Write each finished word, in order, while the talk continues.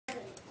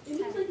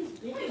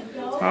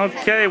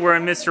Okay, we're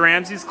in Mr.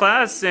 Ramsey's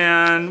class,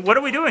 and what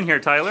are we doing here,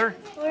 Tyler?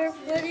 We're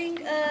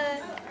putting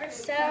a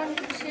sound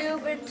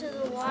tube into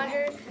the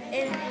water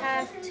and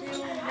have two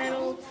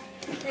metal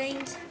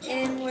things,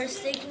 and we're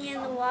sticking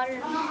in the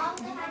water and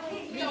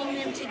beating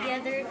them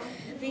together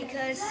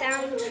because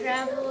sound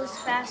travels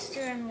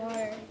faster in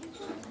water.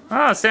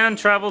 Oh, sound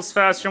travels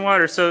faster in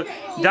water. So,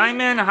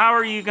 Diamond, how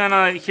are you going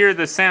to hear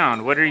the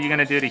sound? What are you going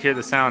to do to hear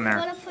the sound You're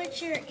there? going to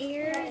put your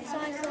ear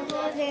inside the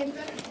hole, and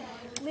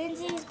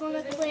Lindsay's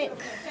going to click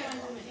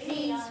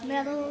these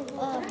metal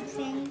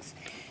things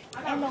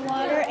in the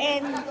water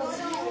and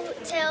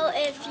tell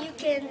if you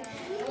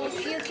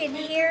can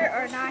hear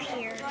or not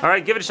hear. All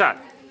right, give it a shot.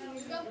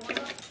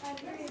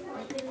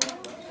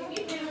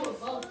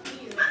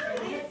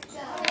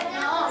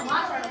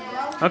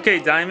 Okay,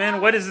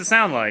 Diamond, what does it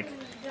sound like?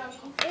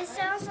 It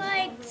sounds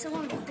like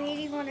someone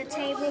beating on a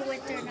table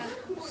with their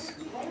knuckles.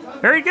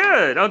 Very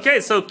good. Okay,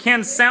 so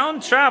can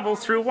sound travel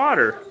through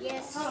water?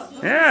 Yes.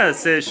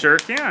 Yes, it sure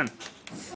can.